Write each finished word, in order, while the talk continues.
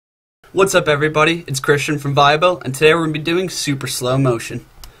What's up everybody, it's Christian from Viabell, and today we're going to be doing super slow motion.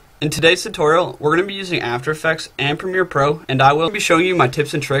 In today's tutorial, we're going to be using After Effects and Premiere Pro, and I will be showing you my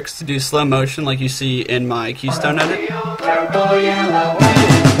tips and tricks to do slow motion like you see in my Keystone edit.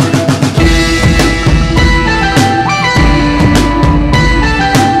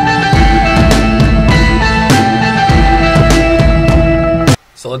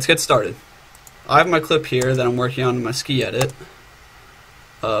 So let's get started. I have my clip here that I'm working on in my ski edit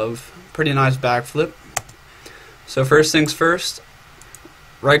of pretty nice backflip. So first things first,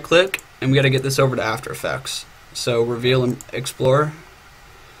 right click and we got to get this over to After Effects. So reveal and Explorer,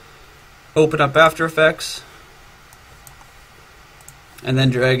 open up After Effects, and then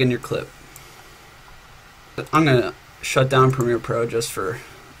drag in your clip. I'm going to shut down Premiere Pro just for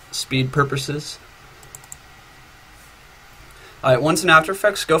speed purposes. Alright, once in After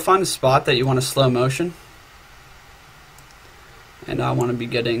Effects, go find a spot that you want to slow motion. And I want to be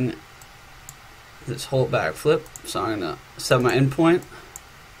getting this whole backflip, so I'm going to set my in point,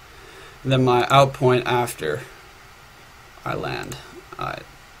 and then my out point after I land. Alright,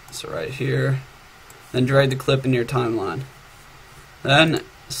 so right here, then drag the clip into your timeline. Then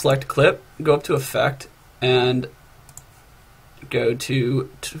select clip, go up to Effect, and go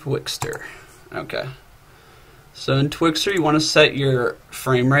to Twixtor. Okay. So in Twixtor, you want to set your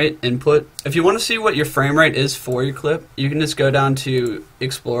frame rate input. If you want to see what your frame rate is for your clip, you can just go down to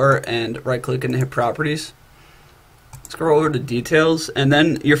Explorer and right click and hit Properties. Scroll over to Details, and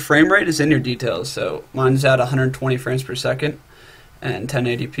then your frame rate is in your details. So mine's at 120 frames per second and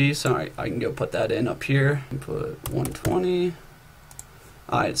 1080p, so I can go put that in up here and put 120.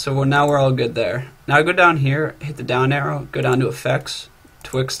 Alright, so now we're all good there. Now go down here, hit the down arrow, go down to Effects,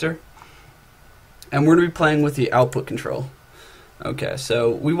 Twixtor. And we're going to be playing with the output control. Okay,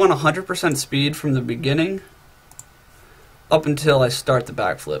 so we want 100% speed from the beginning up until I start the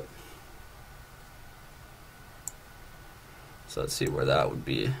backflip. So let's see where that would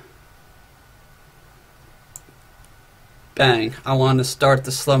be. Bang, I want to start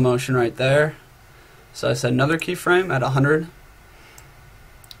the slow motion right there. So I set another keyframe at 100.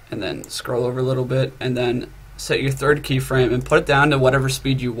 And then scroll over a little bit and then set your third keyframe and put it down to whatever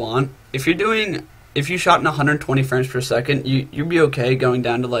speed you want. If you shot in 120 frames per second, you'd be okay going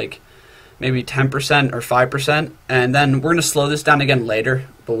down to like maybe 10% or 5%, and then we're going to slow this down again later,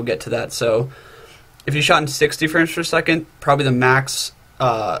 but we'll get to that. So if you shot in 60 frames per second, probably the max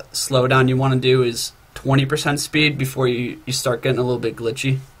slowdown you want to do is 20% speed before you start getting a little bit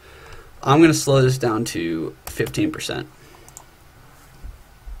glitchy. I'm going to slow this down to 15%.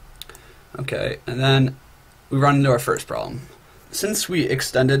 Okay, and then we run into our first problem. Since we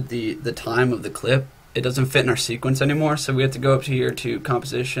extended the time of the clip, it doesn't fit in our sequence anymore, so we have to go up here to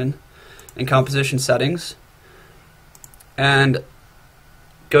Composition and Composition Settings and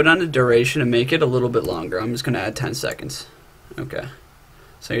go down to Duration and make it a little bit longer. I'm just going to add 10 seconds. Okay,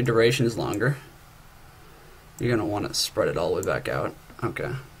 so your duration is longer. You're going to want to spread it all the way back out.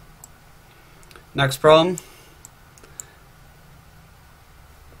 Okay. Next problem.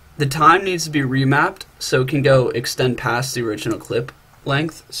 The time needs to be remapped so it can go extend past the original clip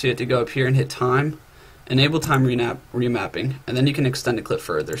length. So you have to go up here and hit Time, Enable Time Remapping, and then you can extend the clip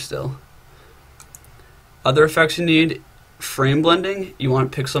further still. Other effects you need, frame blending, you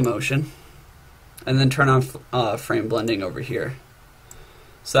want pixel motion, and then turn on frame blending over here.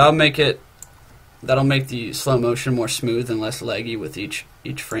 So that'll make the slow motion more smooth and less laggy with each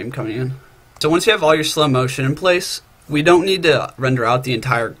frame coming in. So once you have all your slow motion in place, we don't need to render out the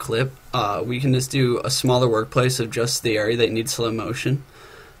entire clip. We can just do a smaller workplace of just the area that needs slow motion.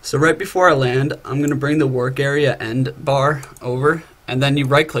 So right before I land, I'm going to bring the work area end bar over, and then you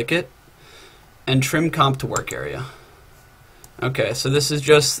right click it and trim comp to work area. Okay, so this is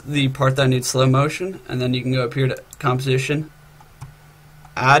just the part that needs slow motion, and then you can go up here to Composition,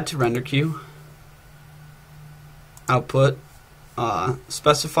 Add to Render Queue, Output,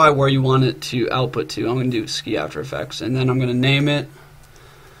 specify where you want it to output to. I'm going to do Ski After Effects, and then I'm going to name it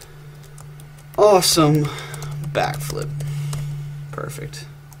Awesome Backflip. Perfect.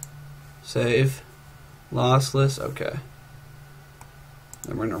 Save. Lossless. Okay.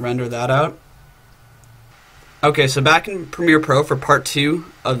 Then we're going to render that out. Okay, so back in Premiere Pro for part 2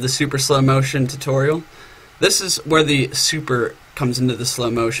 of the super slow motion tutorial. This is where the super comes into the slow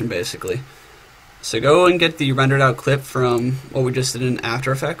motion basically. So go and get the rendered out clip from what we just did in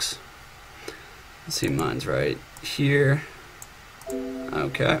After Effects. Let's see, mine's right here.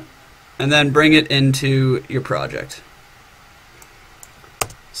 Okay. And then bring it into your project.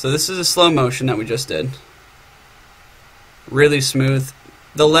 So this is a slow motion that we just did. Really smooth.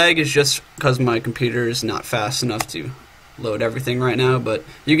 The lag is just because my computer is not fast enough to load everything right now, but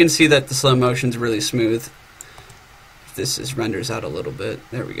you can see that the slow motion's really smooth. This is renders out a little bit.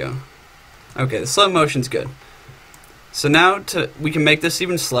 There we go. Okay, the slow motion's good. So now we can make this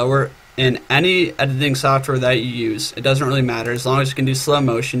even slower in any editing software that you use. It doesn't really matter as long as you can do slow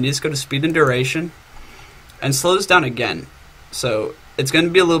motion. You just go to speed and duration and slow this down again. So it's going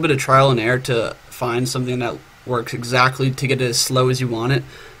to be a little bit of trial and error to find something that works exactly to get it as slow as you want it.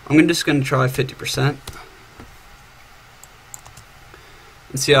 I'm just going to try 50%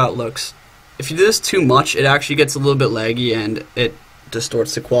 and see how it looks. If you do this too much, it actually gets a little bit laggy and it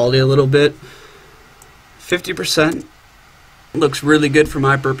distorts the quality a little bit. 50% looks really good for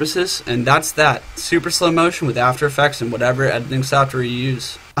my purposes, and that's that. Super slow motion with After Effects and whatever editing software you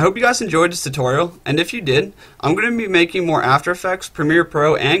use. I hope you guys enjoyed this tutorial, and if you did, I'm going to be making more After Effects, Premiere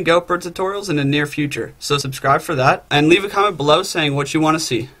Pro, and GoPro tutorials in the near future. So subscribe for that, and leave a comment below saying what you want to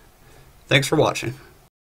see. Thanks for watching.